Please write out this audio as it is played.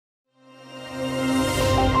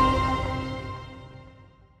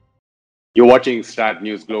You're watching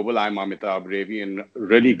StratNews Global. I'm Amitabh, Revi, and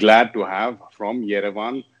really glad to have from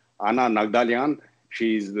Yerevan, Anna Naghdalyan.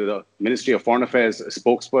 She's the Ministry of Foreign Affairs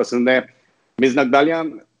spokesperson there. Ms.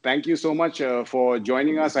 Naghdalyan, thank you so much for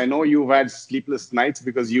joining us. I know you've had sleepless nights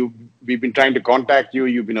because we've been trying to contact you.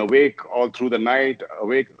 You've been awake all through the night,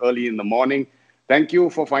 awake early in the morning. Thank you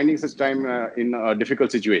for finding such time in a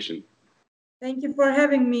difficult situation. Thank you for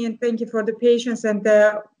having me, and thank you for the patience. And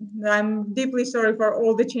I'm deeply sorry for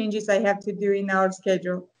all the changes I have to do in our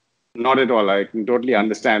schedule. Not at all. I can totally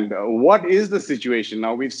understand. What is the situation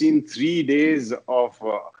now? We've seen 3 days of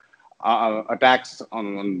attacks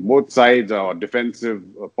on both sides, or defensive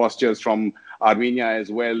postures from Armenia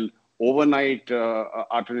as well. Overnight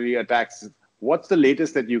artillery attacks. What's the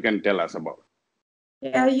latest that you can tell us about?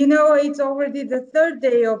 Yeah, you know, it's already the third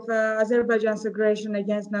day of Azerbaijan's aggression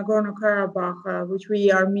against Nagorno-Karabakh, which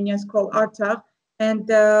we Armenians call Artsakh. And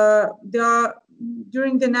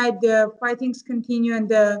during the night, the fightings continue, and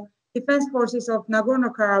the defense forces of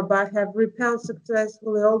Nagorno-Karabakh have repelled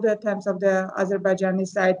successfully all the attempts of the Azerbaijani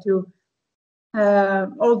side to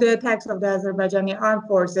all the attacks of the Azerbaijani armed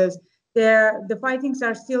forces. The fightings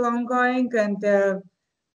are still ongoing, and the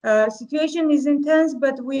situation is intense,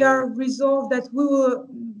 but we are resolved that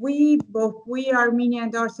both we Armenia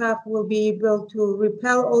and Artsakh will be able to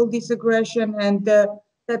repel all this aggression, and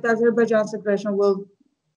that Azerbaijan's aggression will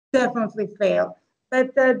definitely fail.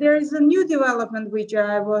 But there is a new development which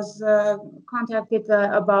I was contacted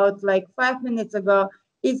about like 5 minutes ago.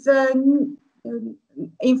 It's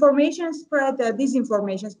information spread,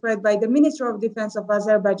 disinformation spread by the Minister of Defense of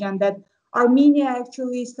Azerbaijan that Armenia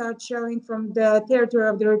actually starts shelling from the territory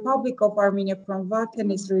of the Republic of Armenia, from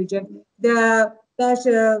Vartanis region, the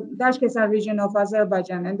Dashkesan region of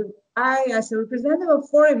Azerbaijan. And I, as a representative of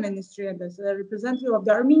Foreign Ministry and as a representative of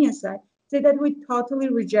the Armenian side, say that we totally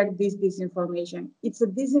reject this disinformation. It's a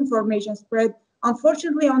disinformation spread,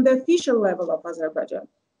 unfortunately, on the official level of Azerbaijan.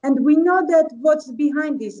 And we know that what's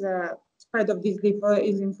behind this spread of this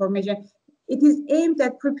disinformation, it is aimed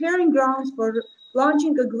at preparing grounds for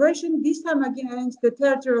launching aggression, this time against the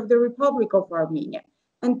territory of the Republic of Armenia.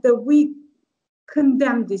 And we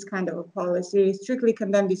condemn this kind of a policy, strictly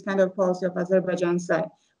condemn this kind of policy of Azerbaijan's side.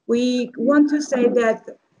 We want to say that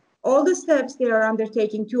all the steps they are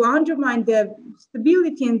undertaking to undermine the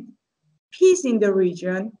stability and peace in the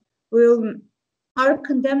region are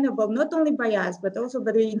condemnable, not only by us, but also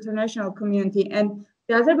by the international community. And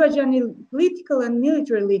the Azerbaijani political and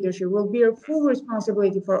military leadership will bear full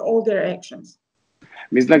responsibility for all their actions.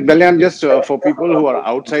 Ms. Naghdalyan, just for people who are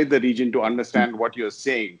outside the region to understand what you're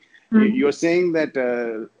saying, you're saying that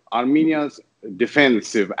Armenia's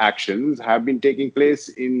defensive actions have been taking place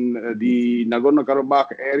in the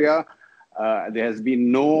Nagorno-Karabakh area. There has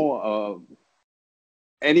been no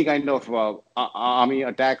any kind of army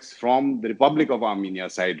attacks from the Republic of Armenia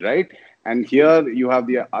side, right? And here you have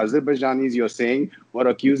the Azerbaijanis, you're saying, were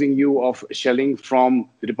accusing you of shelling from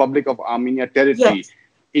the Republic of Armenia territory. Yes.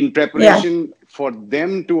 In preparation for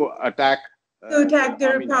them to attack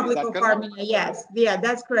the Republic of Armenia. Yes, yeah,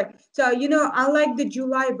 that's correct. So, you know, unlike the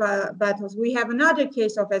July battles, we have another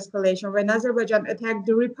case of escalation when Azerbaijan attacked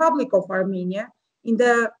the Republic of Armenia in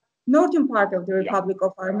the northern part of the Republic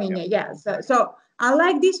of Armenia. Yes. So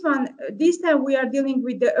unlike this one, this time we are dealing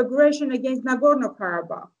with the aggression against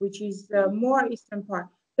Nagorno-Karabakh, which is the more eastern part.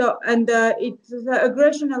 So, and it's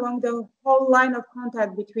aggression along the whole line of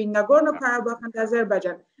contact between Nagorno-Karabakh and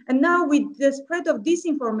Azerbaijan. And now with the spread of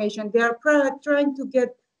disinformation, they are trying to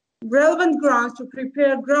get relevant grounds to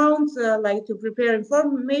prepare like to prepare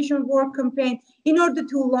information war campaign in order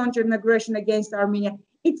to launch an aggression against Armenia.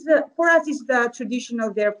 It's for us, it's the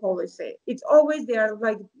traditional their policy. It's always they are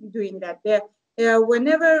like doing that.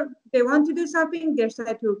 Whenever they want to do something, they're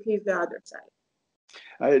trying to accuse the other side.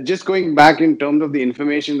 Just going back in terms of the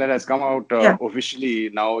information that has come out officially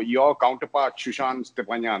now, your counterpart, Shushan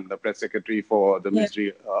Stepanyan, the press secretary for the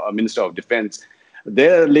Minister of Defense,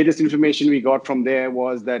 their latest information we got from there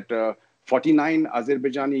was that 49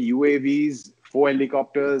 Azerbaijani UAVs, 4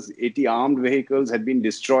 helicopters, 80 armed vehicles had been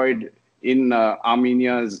destroyed in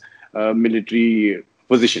Armenia's military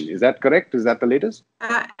position. Is that correct? Is that the latest?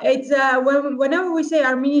 It's whenever we say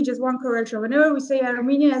Armenia, just one correction. Whenever we say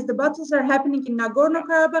Armenia, as the battles are happening in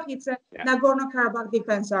Nagorno-Karabakh, it's a Nagorno-Karabakh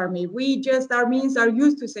Defense Army. We just Armenians are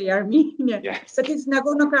used to say Armenia, but it's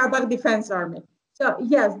Nagorno-Karabakh Defense Army. So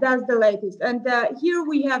yes, that's the latest. And here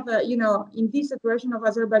we have, you know, in this aggression of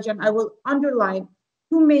Azerbaijan, I will underline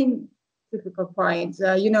 2 main difficult points.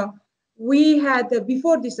 You know, we had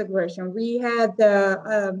before this aggression, we had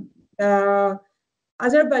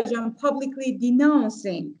Azerbaijan publicly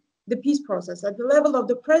denouncing the peace process at the level of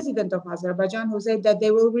the president of Azerbaijan, who said that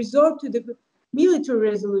they will resort to the military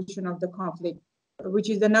resolution of the conflict, which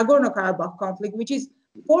is the Nagorno-Karabakh conflict, which is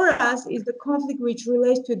for us is the conflict which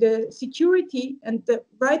relates to the security and the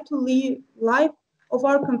right to life of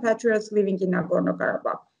our compatriots living in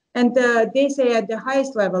Nagorno-Karabakh. And they say at the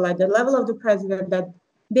highest level, at the level of the president, that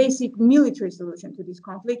they seek military solution to this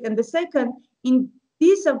conflict. And the second, in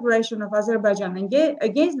this operation of Azerbaijan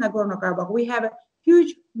against Nagorno-Karabakh, we have a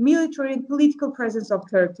huge military and political presence of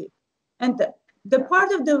Turkey. And the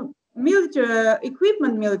part of the military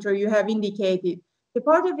equipment you have indicated, the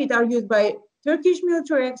part of it are used by Turkish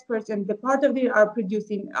military experts, and the part of it are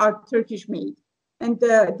producing are Turkish made. And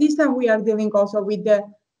this time we are dealing also with the,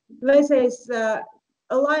 let's say,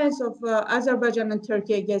 alliance of Azerbaijan and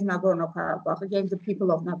Turkey against Nagorno-Karabakh, against the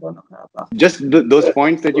people of Nagorno-Karabakh. Just those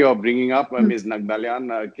points that you are bringing up, Ms. Naghdalyan,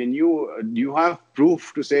 do you have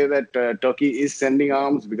proof to say that Turkey is sending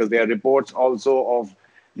arms? Because there are reports also of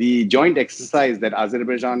the joint exercise that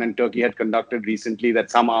Azerbaijan and Turkey had conducted recently,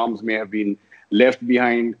 that some arms may have been left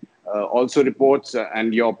behind. Also reports,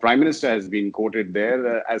 and your prime minister has been quoted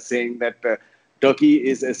there as saying that Turkey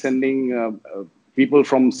is sending people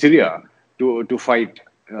from Syria to fight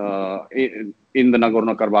in the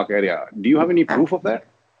Nagorno-Karabakh area. Do you have any proof of that?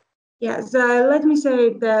 Yes, let me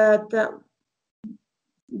say that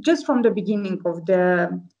just from the beginning of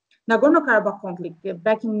the Nagorno-Karabakh conflict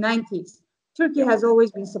back in the 90s, Turkey has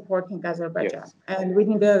always been supporting Azerbaijan. Yes. And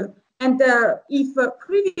within the if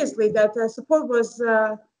previously that support was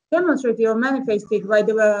demonstrated or manifested by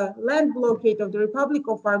the land blockade of the Republic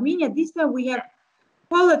of Armenia, this time we have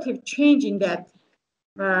qualitative change in that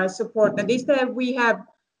support. And this time we have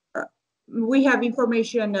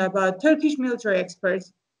information about Turkish military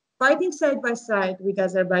experts fighting side by side with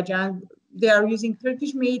Azerbaijan. They are using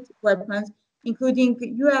Turkish-made weapons, including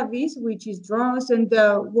UAVs, which is drones, and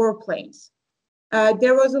warplanes.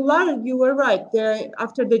 There was a lot, you were right,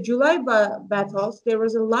 after the July battles, there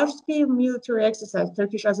was a large-scale military exercise,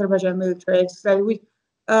 Turkish-Azerbaijan military exercise, with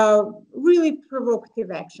really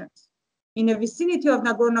provocative actions. In the vicinity of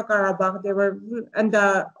Nagorno-Karabakh, there were, and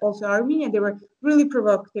also Armenia, there were really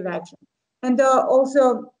provocative actions. And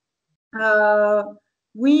also,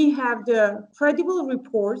 we have the credible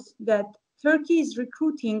reports that Turkey is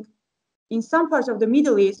recruiting in some parts of the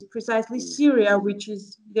Middle East, precisely Syria, which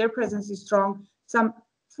is, their presence is strong, some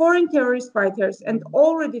foreign terrorist fighters, and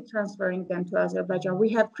already transferring them to Azerbaijan. We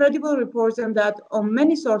have credible reports on that on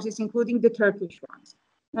many sources, including the Turkish ones.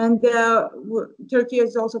 And Turkey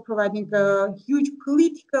is also providing a huge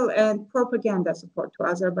political and propaganda support to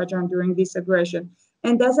Azerbaijan during this aggression.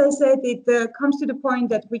 And as I said, it comes to the point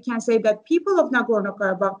that we can say that people of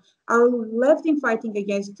Nagorno-Karabakh are left in fighting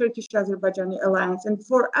against Turkish-Azerbaijani alliance. And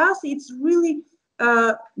for us, it's really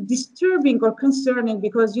disturbing or concerning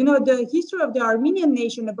because, you know, the history of the Armenian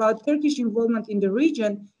nation about Turkish involvement in the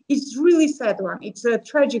region is really sad one. It's a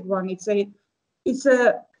tragic one. It's a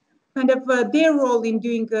kind of their role in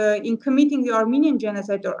doing, in committing the Armenian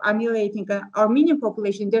genocide or annihilating the Armenian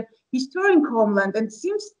population, their historic homeland. And it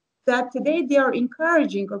seems that today they are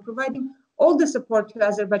encouraging or providing all the support to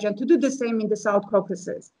Azerbaijan to do the same in the South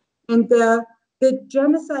Caucasus. And the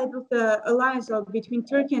genocide of the alliance between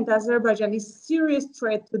Turkey and Azerbaijan is a serious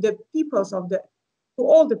threat to the peoples of to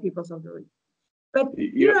all the peoples of the region. But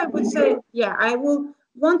here I would say, yeah, I will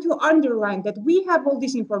want to underline that we have all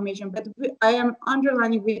this information, but I am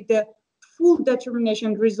underlining with the full determination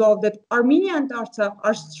and resolve that Armenia and Artsakh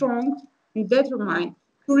are strong and determined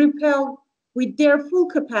to repel with their full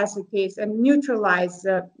capacities and neutralize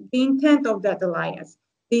the intent of that alliance.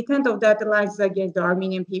 The intent of that alliance against the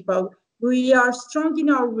Armenian people. We are strong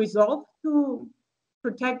in our resolve to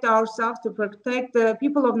protect ourselves, to protect the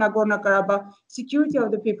people of Nagorno-Karabakh, security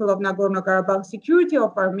of the people of Nagorno-Karabakh, security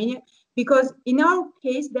of Armenia, because in our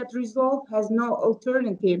case, that resolve has no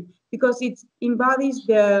alternative, because it embodies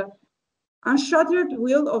the unshuttered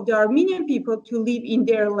will of the Armenian people to live in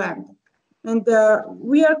their land. And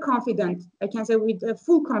we are confident, I can say with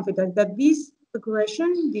full confidence, that this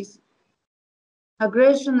aggression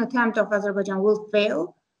attempt of Azerbaijan will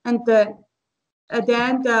fail, and at the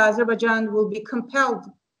end, Azerbaijan will be compelled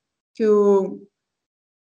to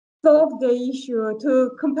solve the issue,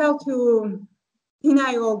 to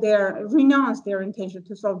renounce their intention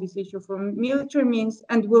to solve this issue from military means,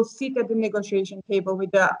 and will sit at the negotiation table with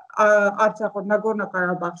the Artsakh or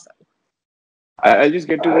Nagorno-Karabakh side. I'll just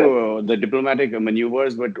get to the diplomatic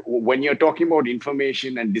maneuvers, but when you're talking about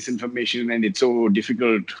information and disinformation, and it's so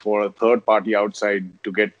difficult for a third party outside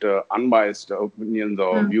to get unbiased opinions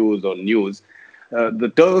or views or news,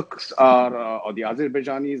 The Turks are, or the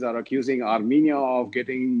Azerbaijanis are accusing Armenia of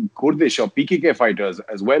getting Kurdish or PKK fighters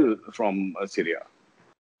as well from Syria.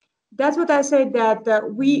 That's what I said,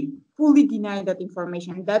 that we fully deny that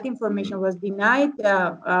information. That information was denied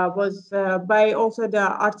by also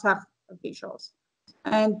the Artsakh officials.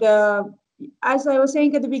 And as I was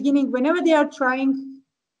saying at the beginning, whenever they are trying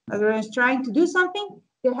to do something,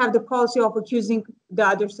 they have the policy of accusing the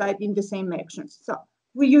other side in the same actions. So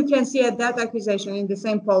you can see that accusation in the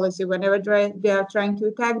same policy. Whenever they are trying to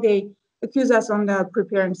attack, they accuse us on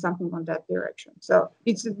preparing something on that direction. So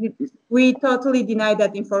we totally deny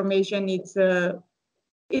that information. It's a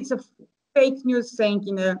fake news saying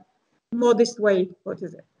in a modest way. What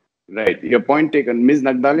is it? Right. Your point taken. Ms.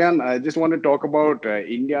 Naghdalyan, I just want to talk about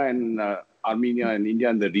India and Armenia and India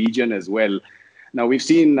and the region as well. Now, we've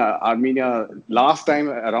seen Armenia last time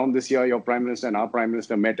around this year, your Prime Minister and our Prime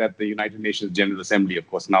Minister met at the United Nations General Assembly. Of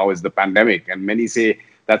course, now is the pandemic. And many say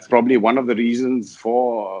that's probably one of the reasons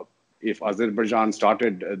for, if Azerbaijan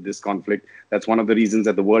started this conflict, that's one of the reasons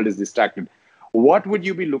that the world is distracted. What would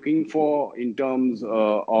you be looking for in terms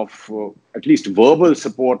of at least verbal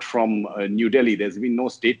support from New Delhi? There's been no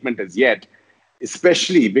statement as yet,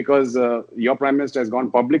 especially because your Prime Minister has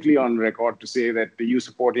gone publicly on record to say that you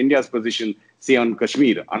support India's position, say, on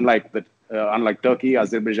Kashmir, unlike Turkey,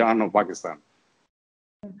 Azerbaijan, or Pakistan.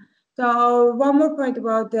 So one more point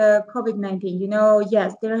about the COVID-19.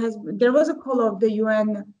 Yes, there was a call of the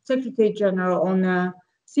UN Secretary General on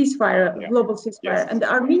ceasefire, global ceasefire, yes. And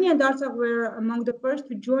Armenia and Artsakh were among the first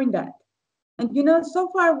to join that. And so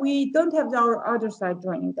far we don't have our other side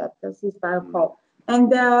joining that the ceasefire call. And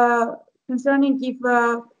concerning if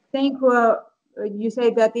you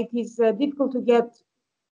say that it is difficult to get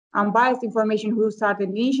unbiased information who started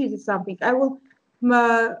initiated something, I will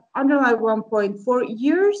underline one point. For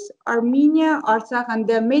years, Armenia, Artsakh, and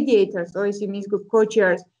the mediators, OSCE Minsk Group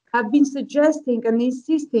co-chairs, have been suggesting and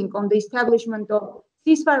insisting on the establishment of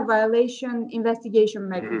ceasefire violation investigation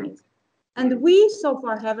mechanism. And we so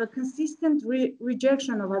far have a consistent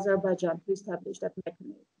rejection of Azerbaijan to establish that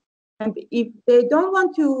mechanism. And if they don't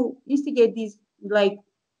want to instigate these,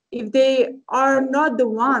 if they are not the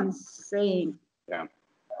ones saying,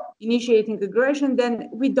 initiating aggression, then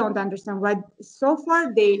we don't understand why so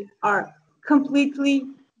far they are completely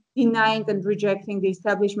denying and rejecting the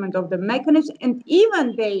establishment of the mechanism. And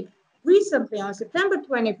even they recently, on September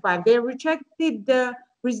 25, they rejected the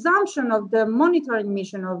resumption of the monitoring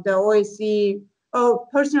mission of the OSCE,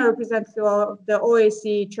 personal representative of the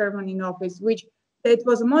OSCE chairman in office, which it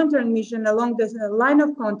was a monitoring mission along the line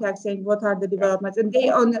of contact saying what are the developments. And they,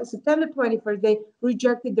 on September 21st, they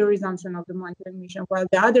rejected the resumption of the monitoring mission, while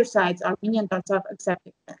the other sides, Armenia and Artsakh,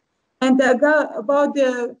 accepted that. And about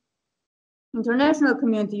the international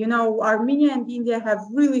community, Armenia and India have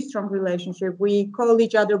really strong relationship. We call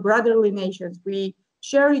each other brotherly nations. We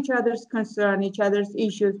share each other's concern, each other's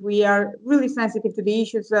issues. We are really sensitive to the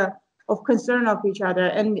issues of concern of each other.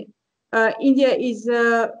 And India is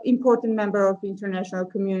an important member of the international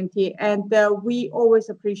community, and we always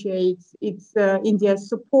appreciate India's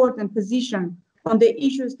support and position on the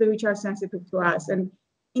issues which are sensitive to us. And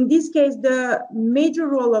in this case, the major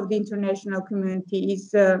role of the international community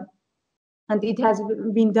is, and it has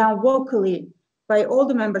been done vocally by all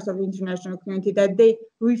the members of the international community, that they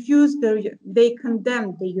they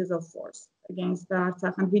condemn the use of force against the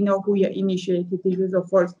Artsakh, and we know who initiated the use of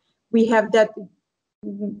force. We have that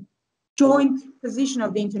joint position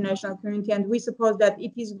of the international community, and we suppose that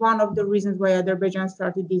it is one of the reasons why Azerbaijan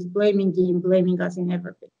started this blaming game, blaming us in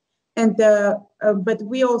everything. And but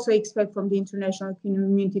we also expect from the international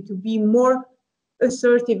community to be more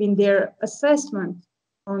assertive in their assessment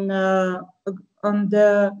on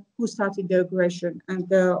who started the aggression,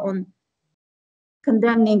 and on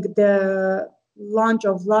condemning the launch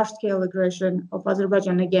of large-scale aggression of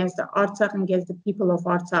Azerbaijan against the Artsakh and against the people of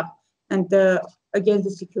Artsakh, and against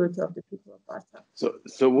the security of the people of Artsakh.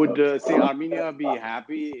 So would, say, Armenia be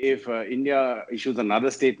happy if India issues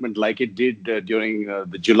another statement like it did during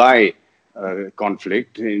the July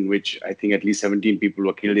conflict, in which I think at least 17 people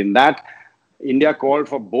were killed? In that, India called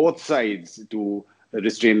for both sides to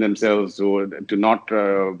restrain themselves or to not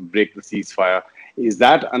break the ceasefire. Is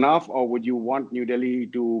that enough, or would you want New Delhi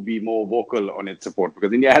to be more vocal on its support?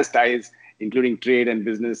 Because India has ties, including trade and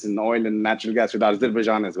business in oil and natural gas, with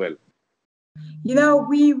Azerbaijan as well.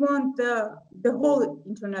 We want the whole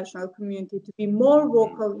international community to be more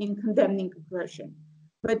vocal in condemning aggression.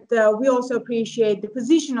 But we also appreciate the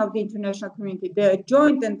position of the international community, the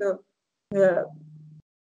joint and the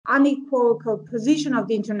unequivocal position of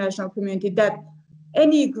the international community that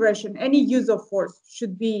any aggression, any use of force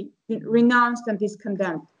should be renounced and is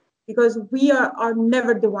condemned. because we are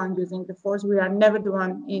never the one using the force. We are never the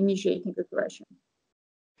one initiating aggression.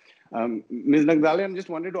 Ms. Naghdalyan, just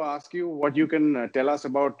wanted to ask you what you can tell us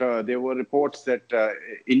about, there were reports that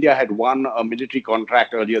India had won a military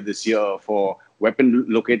contract earlier this year for weapon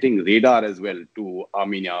locating radar as well to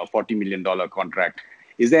Armenia, a $40 million contract.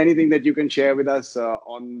 Is there anything that you can share with us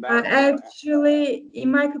on that? Actually,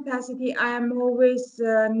 in my capacity, I am always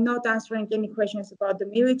not answering any questions about the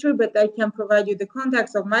military, but I can provide you the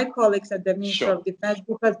contacts of my colleagues at the Ministry of Defense,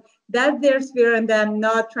 because that's their sphere and I'm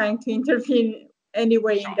not trying to intervene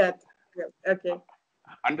anyway in that. Okay.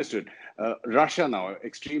 Understood. Russia now,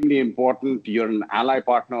 extremely important. You're an ally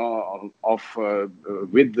partner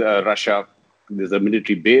with Russia. There's a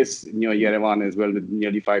military base near Yerevan as well with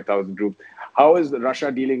nearly 5,000 troops. How is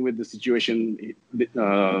Russia dealing with the situation?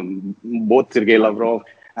 Both Sergei Lavrov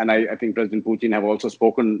and I think President Putin have also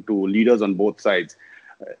spoken to leaders on both sides.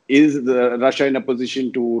 Is Russia in a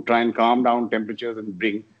position to try and calm down temperatures and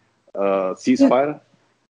bring ceasefire?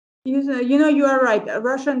 You know, you are right.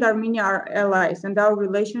 Russia and Armenia are allies, and our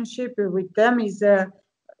relationship with them is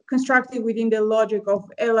constructed within the logic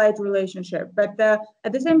of allied relationship. But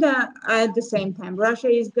at the same time, Russia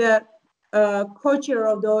is the co-chair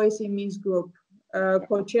of the OSCE Minsk group.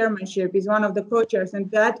 Co-chairmanship is one of the co-chairs,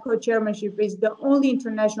 and that co-chairmanship is the only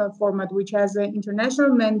international format which has an international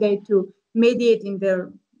mandate to mediate in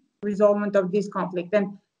the resolvement of this conflict.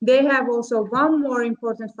 And they have also one more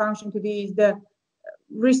important function to do, is the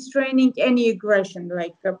restraining any aggression,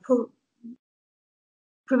 like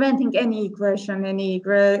preventing any aggression, any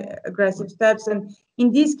aggressive steps. And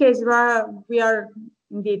in this case, we are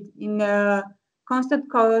indeed in constant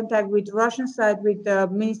contact with Russian side, with the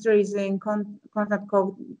ministry is in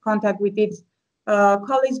contact with its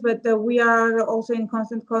colleagues, but we are also in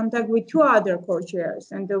constant contact with two other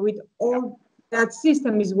co-chairs, and with all that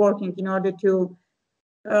system is working in order to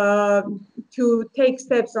take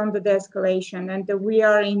steps on the de-escalation, and we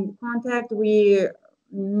are in contact.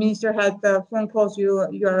 Minister had phone calls. You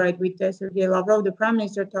are right, with Sergei Lavrov, the Prime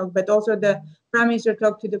Minister talked, but also the Prime Minister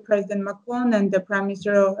talked to the President Macron, and the Prime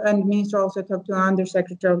Minister and Minister also talked to Under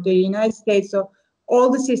Secretary of the United States. So all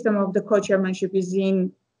the system of the co-chairmanship is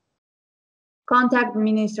in contact. The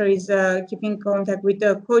Minister is keeping contact with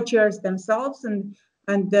the co-chairs themselves, and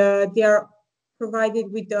they are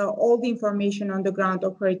provided with all the information on the ground,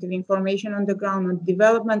 operative information on the ground, on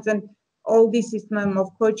developments, and all this system of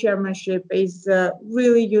co-chairmanship is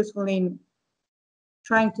really useful in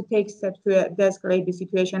trying to take steps to de-escalate the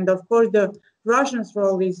situation. And of course, the Russians'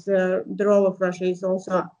 role is the role of Russia is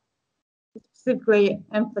also specifically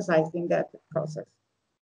emphasized in that process.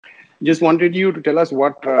 Just wanted you to tell us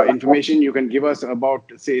what information you can give us about,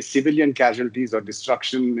 say, civilian casualties or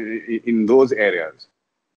destruction in those areas.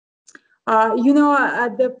 You know,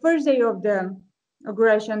 at the first day of the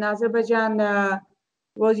aggression, Azerbaijan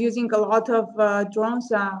was using a lot of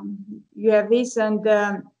drones, UAVs, and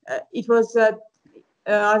it was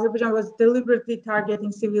Azerbaijan was deliberately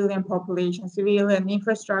targeting civilian population, civilian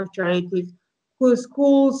infrastructure,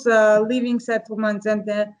 schools, living settlements, and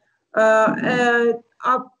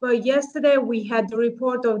yesterday we had the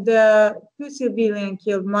report of the two civilians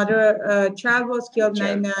killed. Child was killed.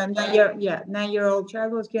 9-year-old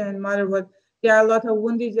child was killed, and mother was. There are a lot of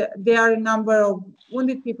wounded. There are a number of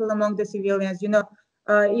wounded people among the civilians. You know,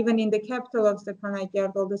 even in the capital of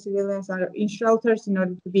Stepanakert, all the civilians are in shelters in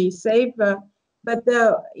order to be safe. But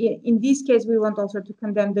in this case, we want also to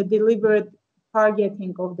condemn the deliberate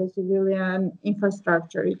targeting of the civilian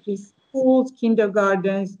infrastructure. It is schools,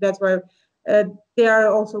 kindergartens. That's why they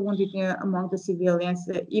are also wounded among the civilians.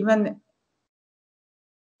 There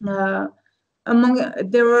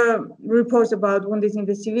were reports about wounded in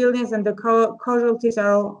the civilians, and the casualties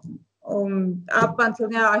are up until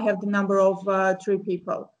now. I have the number of 3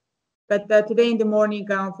 people, but today in the morning,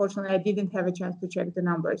 unfortunately, I didn't have a chance to check the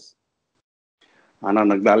numbers. Anna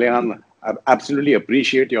Naghdalyan, I absolutely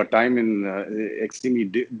appreciate your time in extremely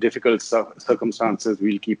difficult circumstances.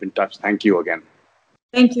 We'll keep in touch. Thank you again.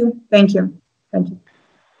 Thank you. Thank you. Thank you.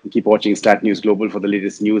 Keep watching StratNews Global for the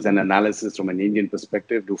latest news and analysis from an Indian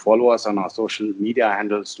perspective. Do follow us on our social media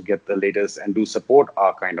handles to get the latest, and do support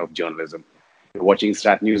our kind of journalism. You're watching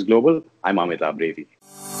StratNews Global. I'm Amitabh, Revi.